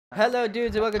Hello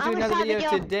dudes and welcome to another video.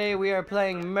 Today we are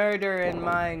playing Murder in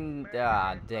Mine.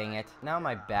 Ah, dang it. Now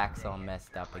my back's all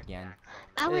messed up again.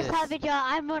 I'm gonna start video.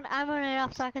 I'm running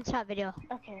off so I can start video.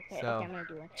 Okay, So, I'm gonna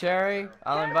do it. Cherry,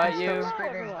 I'll invite you.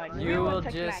 You will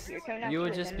just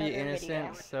just be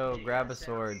innocent, so grab a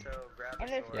sword. In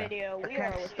this video, we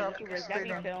are with YouTuber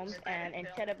Zevy Films, and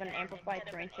instead of an amplified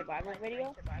terrain survival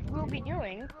video, we'll be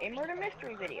doing a murder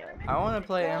mystery video. I want to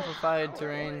play amplified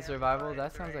terrain survival.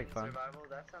 That sounds like fun.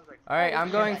 Alright, I'm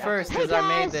going first because I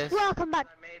made this. Welcome back.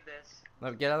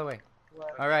 Look, get out of the way.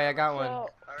 Alright, I got one.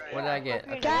 What did I get?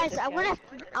 Okay. Guys, I'm gonna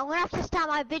have to start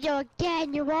my video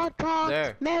again. You won't talk.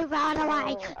 There. Move out of the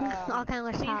way. Okay, I'm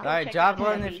gonna start. Alright, drop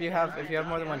one if you have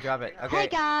more than one, drop it. Okay. Hey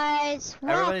guys,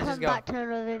 Everybody welcome just go. back to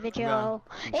another video.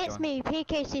 It's me,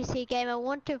 PKCC Gamer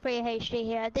 123 HD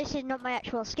here. This is not my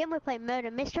actual skin. We're playing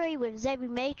Murder Mystery with Zevy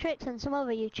Matrix and some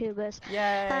other YouTubers.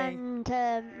 Yay! And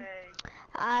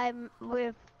I'm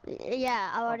with.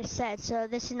 Yeah, I already said, so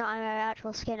this is not my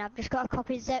actual skin. I've just got a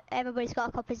copy of everybody's got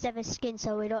a copy of Zevy's skin,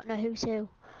 so we don't know who's who.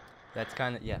 That's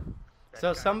kind of, yeah.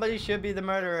 So somebody should be the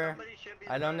murderer.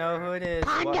 I don't know who it is.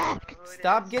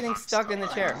 Stop getting stuck in the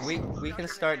chair. We can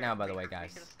start now, by the way,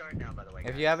 guys.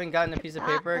 If you haven't gotten a piece of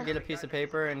paper, get a piece of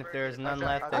paper, and if there's none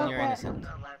left, then you're innocent.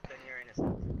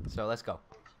 So let's go.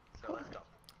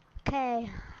 Okay.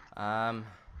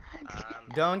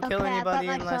 Don't kill anybody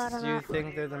unless you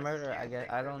think they're the murderer.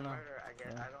 I don't know.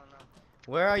 Yeah.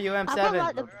 Where are you, M7? I've got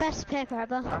like the best paper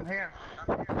ever. I'm here.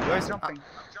 Where's jumping?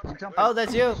 Oh,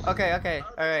 that's you. Okay. All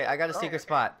right. I got a secret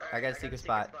spot. You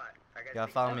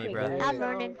gotta follow me, bro. I'm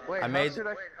running. Wait, I made. how should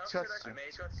I trust you?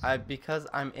 Because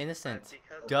I'm innocent.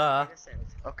 Duh.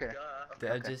 Okay.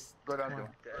 I just. Go down there.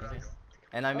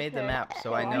 And I made the map,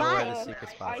 so I know where the secret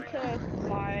I spots are.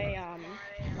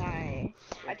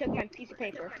 took my piece of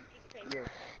paper. Yeah.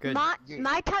 Good.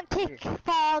 My tactic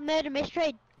for Murder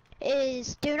Mystery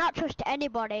is do not trust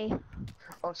anybody.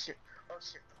 Oh shit.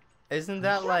 Isn't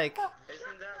that like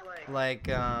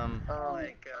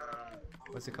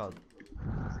what's it called?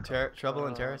 Trouble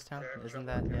in Terrorist Town? Isn't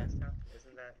that, yeah?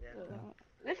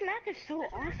 This map is so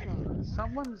awesome.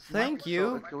 Someone's Thank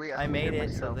you. I made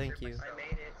it, so thank you.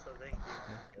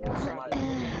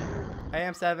 I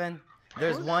am 7.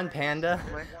 There's one panda.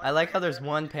 I like how there's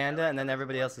one panda and then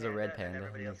everybody else is a red panda.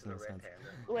 It makes no sense.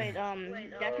 Wait,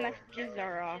 death messages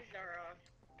are off.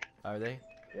 Are they?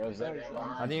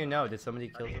 How do you know? Did somebody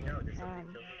kill them?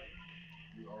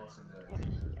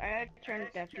 I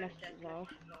turned death messages off.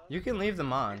 You can leave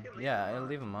them on. Yeah, I'll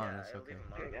leave them on. It's okay.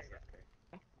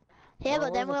 Yeah,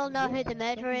 but then we'll know who the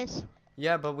murderer is.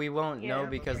 Yeah, but we won't know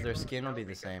because their skin will be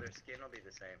the same.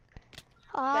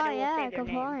 Oh yeah, good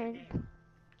point.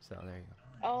 So there you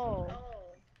go. Oh,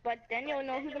 but then you'll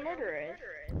know who the murderer is.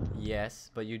 Yes,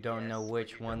 but you don't know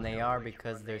which one they are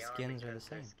because their skins are the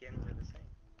same.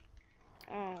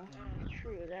 Oh,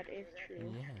 true. That is true.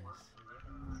 Yes.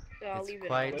 So I'll leave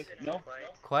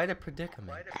Quite a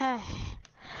predicament.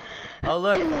 Oh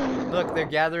look, they're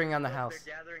gathering on the house.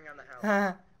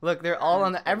 Look, they're all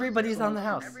on the. Everybody's on the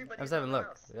house. I'm 7.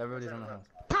 Look, everybody's on the house.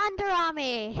 Panda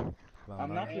Army.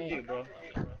 I'm not with you, bro.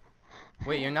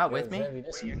 Wait, you're not with me?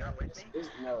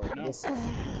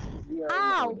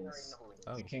 Ow!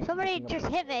 Oh. Somebody just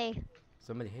hit me.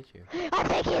 Somebody hit you. I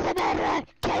think he's a murderer.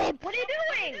 Kill him. What are you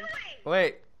doing?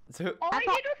 Wait. So. All I did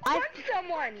was punch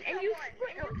someone, and you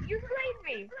slayed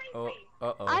me. Oh.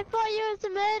 Uh-oh. I thought you was the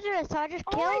murderer, so I just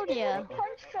killed you.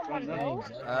 Punch someone, bro.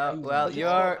 Well,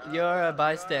 you're a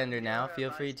bystander now.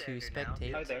 Feel free to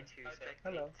spectate. Hi there.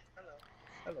 Hello.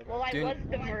 Well, I was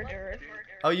the murderer.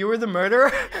 Oh, you were the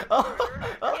murderer? Oh.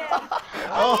 Yeah.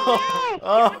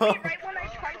 Oh. Right when I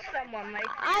punched someone, like.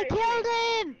 I killed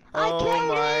him. Oh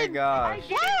my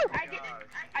gosh.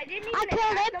 I didn't even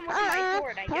attack them with my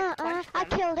sword. I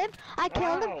killed him.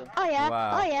 Oh yeah.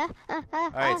 Wow. Oh yeah.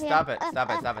 Alright, stop it.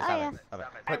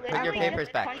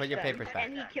 Put your papers back.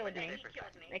 And he killed me.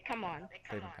 Like, come on.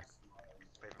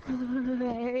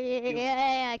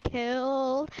 Yeah, I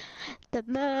killed the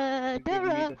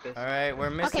murderer. Alright, we're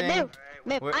missing. Okay,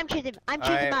 move. I'm choosing my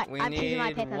paper. We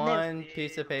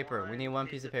need one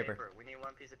piece of paper.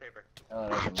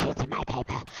 I'm choosing my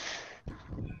paper.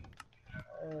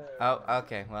 Oh,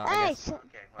 okay. Well, I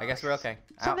guess we're okay.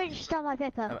 Somebody just stole my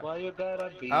paper.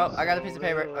 Oh, I got a piece of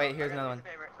paper. Wait, here's another one.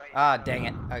 Ah, dang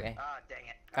it. Okay.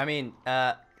 I mean,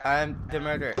 I'm the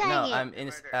murderer. No, I'm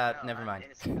innocent. Never mind.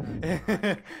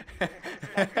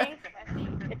 I think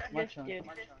it's this dude.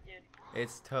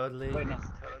 It's totally.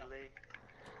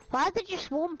 Why is there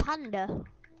just one panda?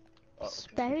 It's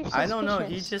very suspicious. I don't know.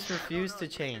 He just refused to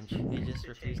change.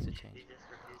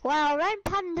 Well, around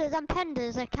pandas and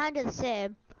pandas are kind of the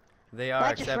same. They are,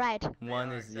 They're just except red.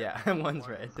 one is, yeah, one's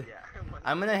red.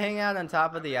 I'm gonna hang out on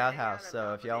top of the outhouse,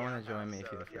 so if y'all wanna join me,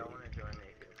 feel free.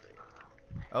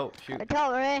 Oh, shoot.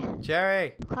 Don't worry.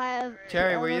 Cherry!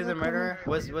 Cherry, were you the overcoming. murderer?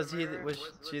 Was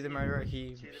she the murderer?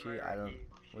 He, she, I don't,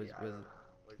 was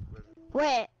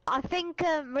Wait, I think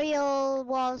Real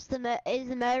was is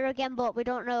the murderer again, but we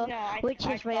don't know No, I which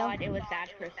is Real. thought it was that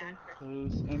person.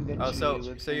 Who's in the Oh, tree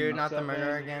with so you're me? not the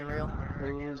murderer 7? again, Real?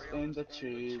 Who's in the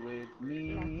tree with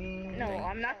me? No,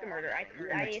 I'm not the murderer.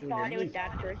 I thought it was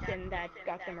that person that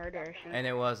got the murder. And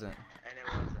it wasn't.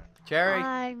 Cherry!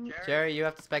 I'm... Cherry, you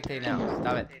have to spectate now.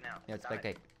 Stop it. You have to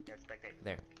spectate.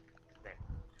 There.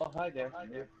 Oh, hi there.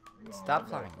 Stop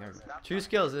flying. There we go. True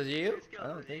skills, is it you? I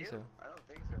don't think so.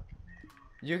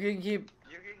 You can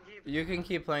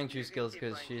keep playing True Skills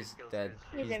because she's dead.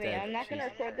 He's dead. I'm not gonna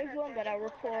record this one, but I'll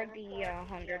record the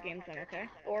Hunger Games one, okay?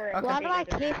 Or Okay. Why do I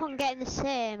keep on getting the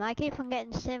same? I keep on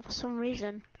getting the same for some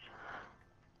reason.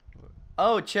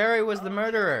 Oh, Cherry was the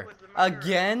murderer.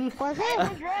 Again? Was it?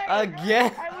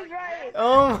 Again? I was right.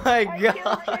 Oh my I killed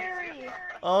god. Cherry.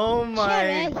 Oh my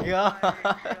Cherry? god.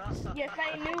 Yes,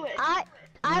 I knew it.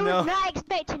 I No. was not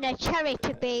expecting a Cherry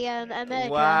to be a murderer.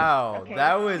 Wow, Okay,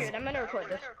 that was good, I'm gonna record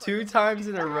this. 2 times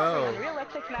in a row. Real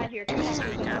Epic Matt here to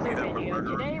another video.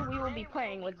 Today we will be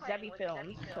playing with Zevy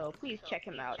Films, so please check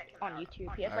him out on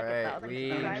YouTube. He has like Alright, 1,000 we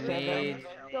subscribers. need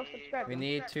Go subscribe. we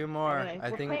need 2 more. Anyway, I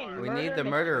we're think playing we Murder need the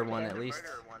Mystery murderer today. one at least.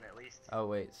 Oh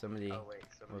wait, somebody.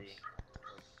 Whoops.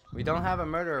 We don't have a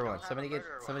murderer one. Somebody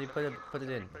put it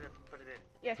in.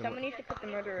 Yeah, someone needs to put the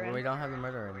murderer in. We don't have the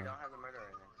murderer in.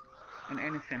 An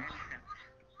innocent.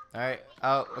 Alright.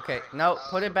 Oh, okay. No,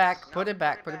 put it back. Put it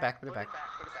back. Put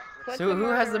So the who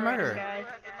has the murderer in,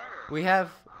 murderer?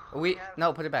 guys.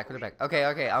 No, put it back.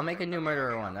 Okay, I'll make a new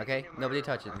murderer one, okay? Nobody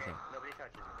touch anything.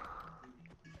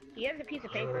 He has a piece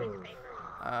of paper.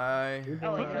 I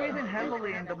Oh, He's it's breathing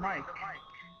heavily in the mic.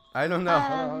 don't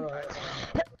know.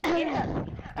 yeah.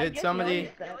 I Did just somebody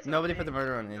noticed that. nobody put the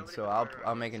murderer one in, so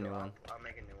I'll make a new one.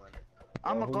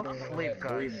 I'm gonna go to sleep,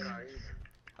 guys.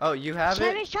 Oh, you have it?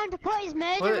 Cherry's trying to put his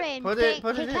murderer in. put it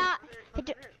he in. can't. He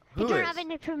Who don't is? have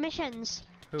any permissions.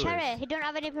 Who Cherry, is? he don't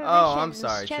have any permissions. Oh, I'm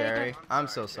sorry, Cherry Cherry. don't- I'm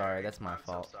so sorry. That's my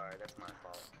fault.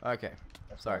 Okay.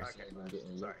 Sorry.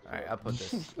 Alright, I'll put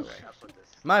this away.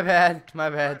 My bad,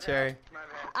 Cherry.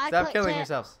 I Stop clicked killing it.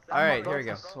 yourselves. I'm Alright, gonna here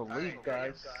we go. to sleep,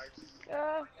 guys.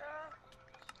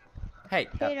 Hey,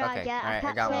 Who do I okay. get? I Alright, I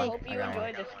can't got see. one. Hope you I got one.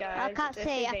 enjoyed this, guys. I can't This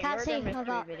see, is I a can't murder see who I mystery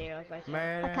got. video, as I said. I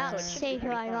Murder. can't see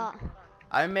who I got.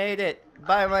 I made it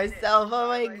by myself. Oh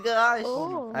my gosh.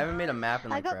 Oh. I haven't made a map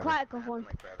in I like got forever. quite a good one.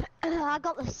 I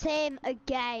got the same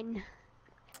again.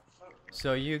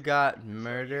 So you got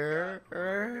murder?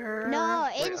 No,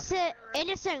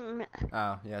 innocent.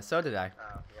 Oh, yeah, so did I.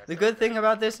 The good thing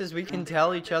about this is we can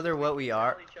tell each other what we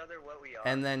are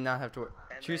and then not have to work.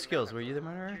 True skills, were you the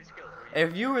murderer?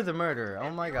 If you were the murderer,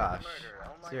 oh my gosh.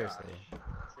 Seriously.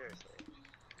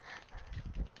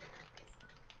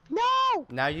 No!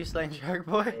 Now you slaying Shark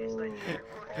Boy?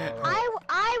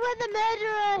 I was the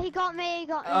murderer. He got me. He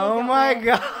got me. Oh he got my me.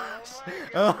 gosh.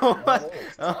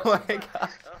 Oh my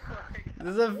gosh. This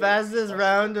is the fastest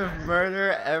round of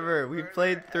murder ever. We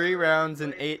played 3 rounds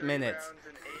in 8 minutes.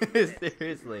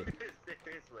 Seriously.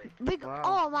 Wow.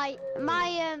 Oh my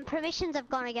permissions have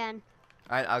gone again.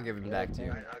 I'll give him back to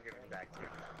you.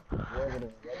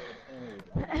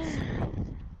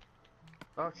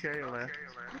 Oh, Cherry left.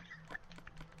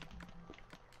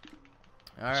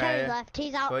 Cherry Alright. left.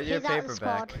 He's out. Put your He's out of paper the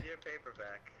squad. back.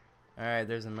 Alright,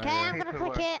 there's a Okay, murderer. I'm gonna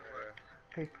click it.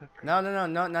 Paper. No,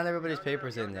 not everybody's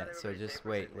paper's in yet, so just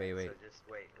wait.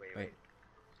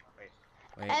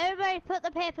 Everybody, put the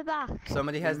paper back.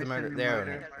 Somebody has the Missing murder. the There.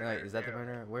 murder. Wait, is that the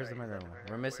murderer? Where's the murderer one?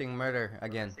 We're missing murder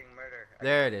again.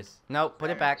 There it is. No,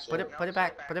 put it back. Put it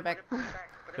back. Put it back.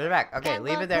 Put it back. Okay, Can't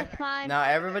leave go it there. click mine. Now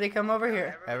everybody come over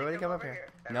here. Everybody come over here.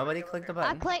 Nobody click the I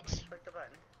button. clicked.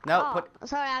 No, Oh, put.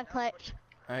 sorry, I clicked.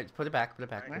 Alright, put it back. Put it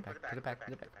back. Put it back. Put it back.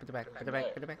 Put it back. Put it back. Put it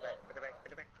back. Put it back.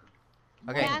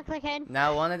 Okay. Yeah, I'm clicking.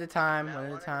 Now one at a time. One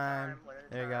at a time.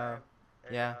 There you go.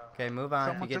 Yeah. Okay, move on.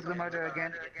 Someone took the murder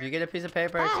again. If you get a piece of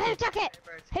paper. Ah, who took it?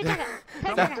 Who took it? Who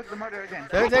Someone took it? took the murder again.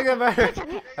 Don't take the murder. Who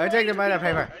took it? Don't take the murder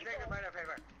paper.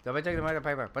 Don't take the murder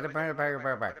paper. Put the murder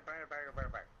paper back.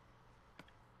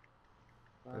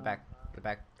 Put it back. Put it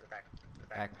back.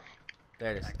 Back.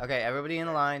 There it is. Okay, everybody in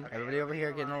the line. Everybody over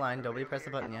here get in the line. Nobody press the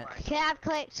button yet. Okay, I've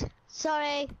clicked.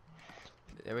 Sorry.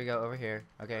 There we go. Over here.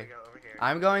 Okay.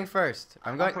 I'm going first.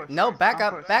 I'm going. first. No, back I'm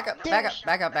up. first. Back up. Back up.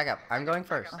 Back up. Back up. I'm going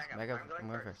first. Back up. I'm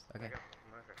going first. Okay.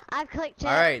 I've clicked it.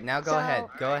 All right. Now go So- ahead.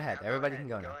 Go ahead. Everybody can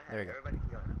go now. There we go.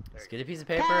 Let's get a piece of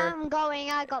paper. I'm going.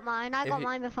 I got mine. I got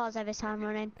mine before Zevy's time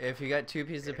running. If you got 2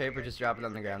 pieces of paper, just drop it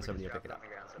on the ground. Somebody will pick it up.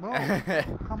 No,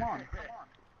 come on.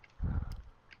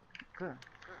 Good.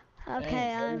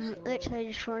 Okay, I'm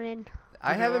literally just running.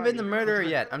 I haven't been the murderer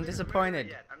yet. I'm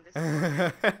disappointed.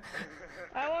 I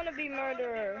want to be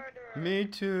murderer. Me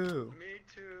too.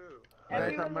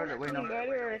 Everyone murder. wants Wait, to be no.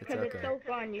 murderer It's because it's okay. so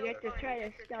fun. You get to try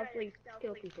to stealthily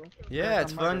kill people. Yeah,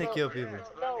 it's fun to kill people.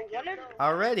 No, one of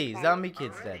Already, Zombie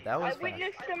Kid's dead. That was I fun.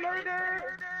 witnessed a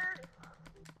murder.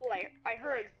 Well, I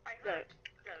heard the.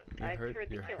 You I heard, heard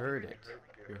the you kill. heard it.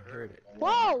 You heard it.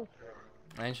 Whoa!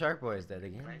 And Shark Boy is dead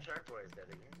again.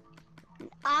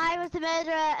 I was the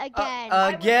murderer again.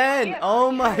 Again!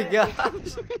 Oh my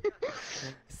gosh!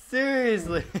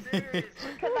 Seriously!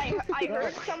 Because I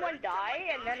heard someone die,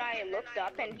 and then I looked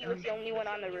up, and he was the only one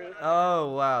on the roof.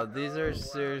 Oh wow, these are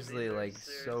seriously like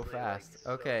so fast.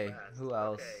 Okay, who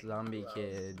else? Zombie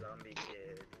Kid.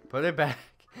 Put it back.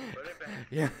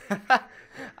 Yeah.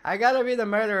 I gotta be the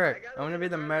murderer. I wanna be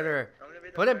the murderer.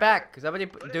 Put it back. Somebody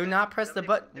do not press the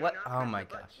button. What? Oh my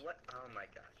gosh.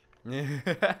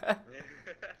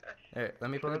 There, let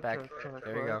me put it back.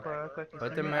 There we go.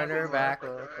 Put the murderer back.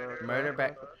 Murder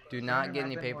back. Do not get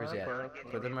any papers yet.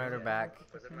 Put the murder back.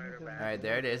 Alright,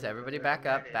 there it is. Everybody back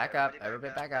up. Back up.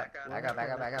 Everybody back up. Back up, back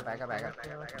up, back up, back up, back up.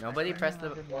 Nobody press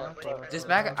the... Just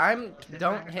back up.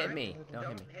 Don't hit me.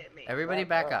 Don't hit me. Everybody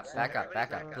back up. Back up,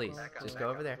 back up. Please. Just go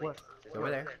over there. Go over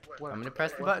there. I'm gonna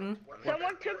press the button.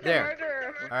 Someone took the There.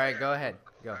 murderer. Alright, go ahead.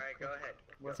 Go.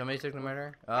 Somebody took the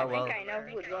murderer? Oh, well. I think I know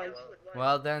who it was.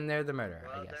 Well, then they're the murderer,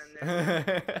 I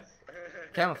guess.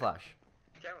 Camouflage.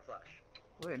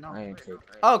 Wait, no.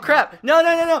 Oh, crap! No,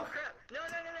 no, no, no!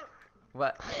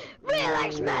 What?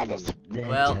 Realize murders.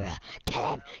 Well.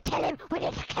 Kill him. We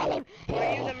need to kill him.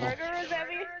 Were you the murderer,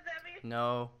 Zevy?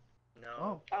 No.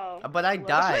 Oh. Oh. But I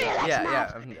died. Real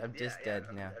Yeah, I'm just dead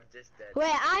now.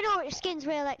 Wait, I know which skin's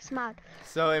real X mad.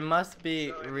 So it must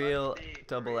be real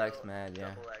double X mad,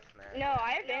 yeah. No,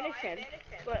 I have innocence,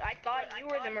 but I thought you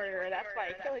were the murderer. That's why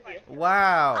I killed you.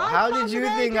 Wow, I how found did you the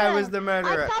think I was the I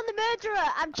murderer? found the murderer.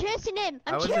 I'm chasing him. I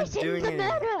I'm wasn't chasing doing the anything.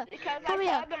 murderer. Because Come I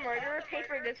here. saw the murderer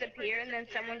paper disappear and then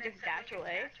someone just dashed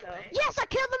away, so... Yes, I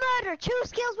killed the murderer. True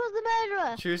Skills was the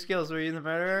murderer. True Skills, were you the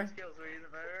murderer?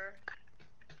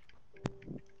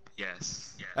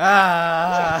 Yes.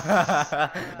 Ah!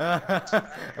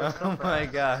 Oh my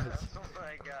gosh.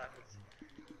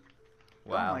 Oh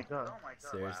Wow. my god.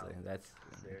 Seriously, that's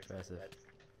impressive.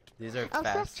 These are Oh,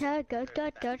 fast. such good.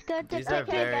 These are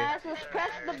Okay, very... guys, let's press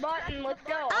the button. Let's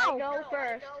go. Ow. I go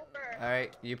first.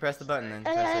 Alright, you press the button then.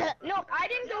 Press it. No, I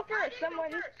didn't go first.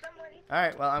 Someone.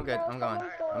 Alright, well, I'm good. I'm going.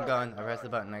 I'm going. I pressed the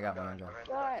button. I got one. I'm going.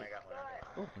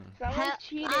 Someone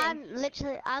cheated. I'm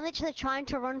literally trying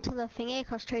to run to the thingy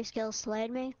because True Skills slayed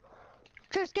me.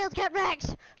 True Skills get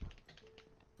wrecked.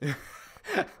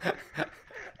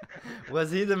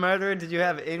 Was he the murderer? Did you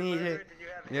have any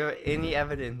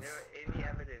evidence?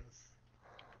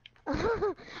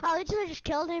 I literally just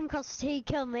killed him because he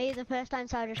killed me the first time,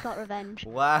 so I just got revenge.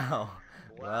 Wow.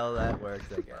 Well, that works,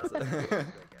 I guess.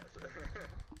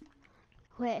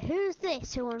 Wait, who's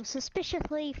this who I'm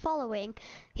suspiciously following?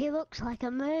 He looks like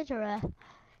a murderer.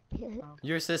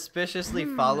 You're suspiciously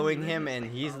following him and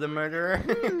he's the murderer?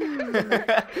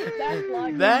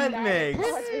 That makes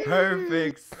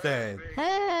perfect sense.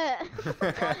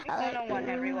 One-on-one,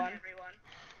 everyone.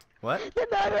 What? The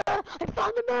murderer! I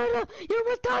found the murderer! You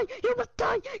must die! You must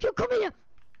die! You come here!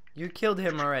 You killed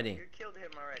him already.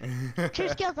 True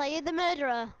Skills, are you the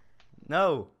murderer?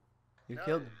 No. You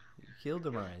killed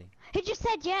him already. He just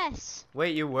said yes.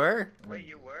 Wait, you were?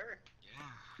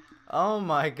 Oh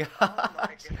my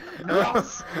gosh.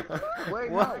 Yes. Wait,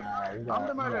 What? no. I'm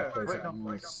the murderer. Wait,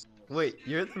 no. Wait,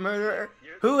 you're the murderer?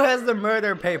 Who has the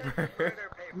murder paper?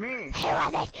 Me. You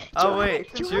have it. Oh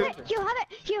wait, You True- have it. You have it.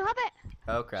 You have it.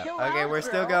 Oh crap. Chill Okay, out, we're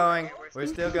still bro. going. We're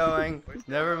still going.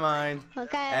 Never mind.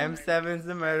 Okay. M7's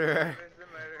the murderer.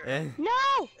 And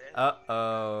No!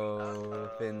 uh-oh,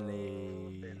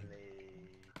 Finley.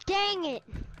 Dang it.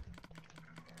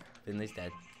 Finley's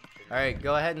dead. Alright,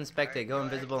 go ahead and spectate. Go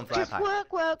invisible and fly Just high. work.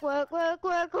 Let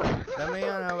me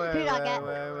on Who that get?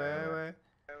 where?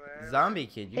 Zombie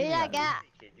Kid, you Who that got get?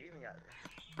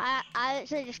 I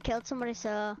actually just killed somebody,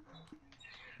 so...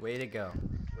 Way to go.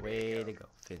 Way to go,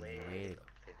 Finley. Way to go.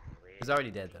 He's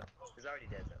already dead though.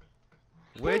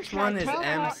 Which one is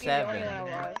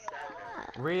M7?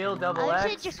 Real double I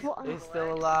actually X just is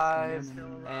still alive.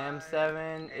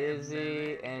 M7,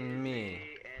 Izzy, and me.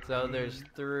 So there's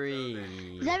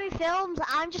 3. Zevy Films,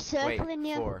 I'm just Wait, circling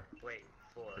you. 4.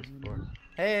 There's 4.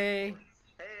 Hey.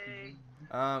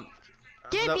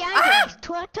 Dude, So- behind you.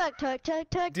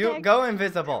 Twerk. Go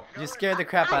invisible. You scared the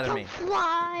crap out of me.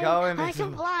 Fly. Go I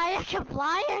invisible. can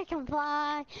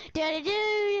fly.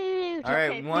 Do.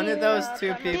 Alright, one of those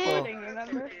two people.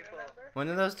 Remember? One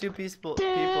of those two people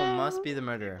must be the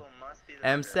murderer.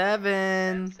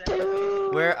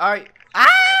 M7. Where are you? Ah!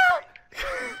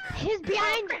 He's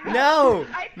behind. No!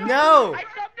 No! I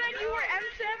thought that you were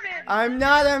M7. I'm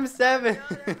not M7. I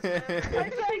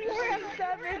thought you were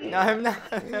M7. No, I'm not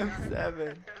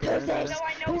M7. Who's No, this? I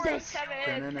know Who's where this?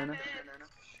 M7 is.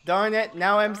 Darn it,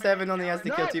 now M7 only has to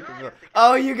kill two people.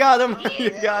 Oh, you got him! You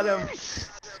got him!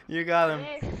 You got him.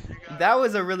 That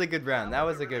was a really good round. That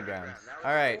was a good round.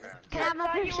 Alright. Can I have my I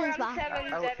thought you were predictions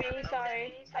back? M7, Zevy.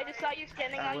 Sorry. I just saw you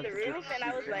standing on the roof, and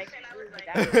I was like,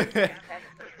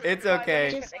 It's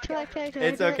okay. Just twerk.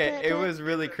 It's okay. It was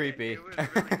really creepy.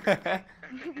 I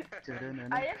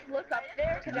just look up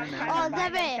there because I'm trying Oh, to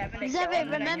find M7 to kill, Zevy,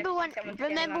 and then I remember just when? someone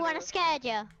standing Remember on when I the scared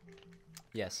you?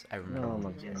 Yes, I Oh remember.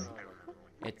 my god.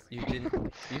 You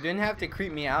didn't have to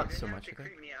creep me out so much, okay?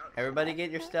 Everybody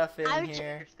get your stuff in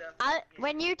here.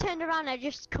 When you turned around, I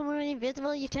just come in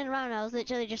invisible. You turned around, I was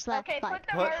literally just like, Okay, like, put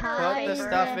the Put murderer the in.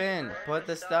 stuff in. Put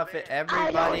the stuff in. I don't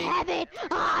Everybody. have it.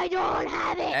 I don't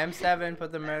have it. M7,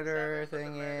 put the murderer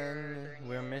thing in.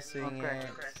 We're missing Okay. it.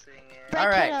 Break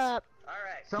Alright. it up.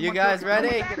 You guys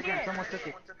ready? Someone took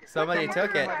it. Somebody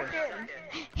took it.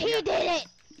 He did it.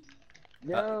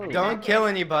 Yo. Don't kill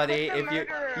anybody if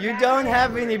you don't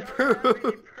have any proof.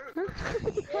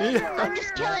 I'm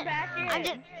just killing. I'm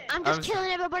just I'm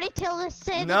killing everybody till this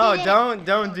says. No, don't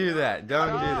do that.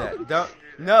 Don't do that. Don't.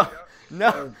 No.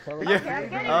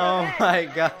 Oh my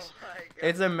gosh.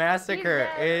 It's a massacre.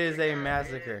 It is a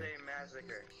massacre.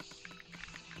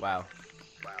 Wow.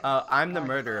 I'm the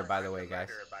murderer, by the way, guys.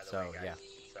 So yeah.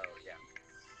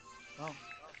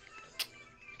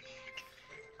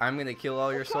 I'm gonna kill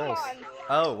all your souls.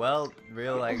 Oh well,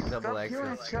 real like double Stop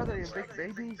killing X's. each other, you big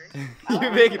babies.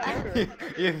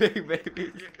 you big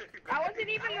babies. I wasn't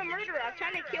even the murderer. I was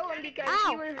trying to kill him because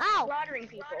he was slaughtering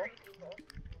people.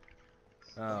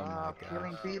 Oh my Stop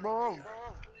killing god. people.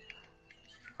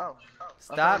 Oh.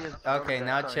 Stop. Okay,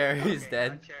 now Cherry's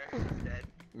dead.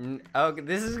 Okay,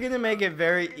 this is gonna make it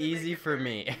very easy for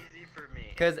me.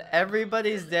 Cause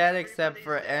everybody's dead except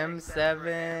for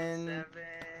M7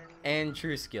 and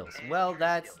True Skills. Well,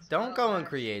 don't go in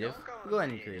creative. Go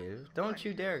in creative. Don't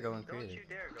you dare go in creative.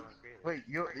 Wait,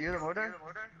 you're the murderer?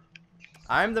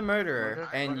 I'm the murderer,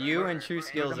 and you and True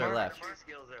Skills are left.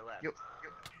 You-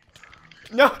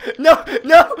 No!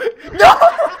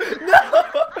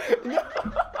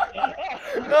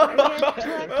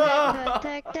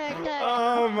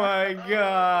 Oh my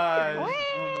god! Wow.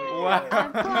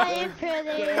 I'm flying through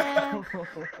the air.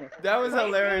 That was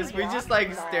hilarious. We just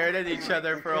like stared at each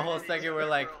other for a whole second. We're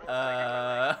like,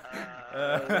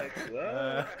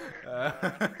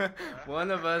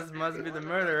 one of us must be the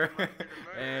murderer,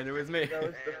 and it was me. That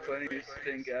was the funniest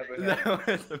thing ever. That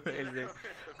was amazing.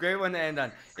 Great one to end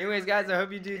on. Anyways, guys, I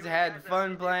hope you dudes had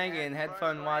fun playing and had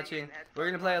fun watching. We're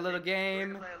gonna play a little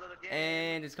game,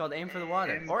 and it's called Aim for the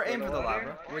Water or Aim for the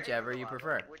Lava, whichever you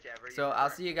prefer. So I'll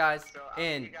see you guys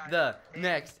in the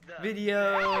next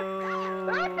video.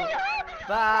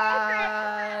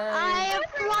 Bye. I am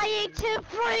flying to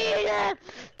freedom.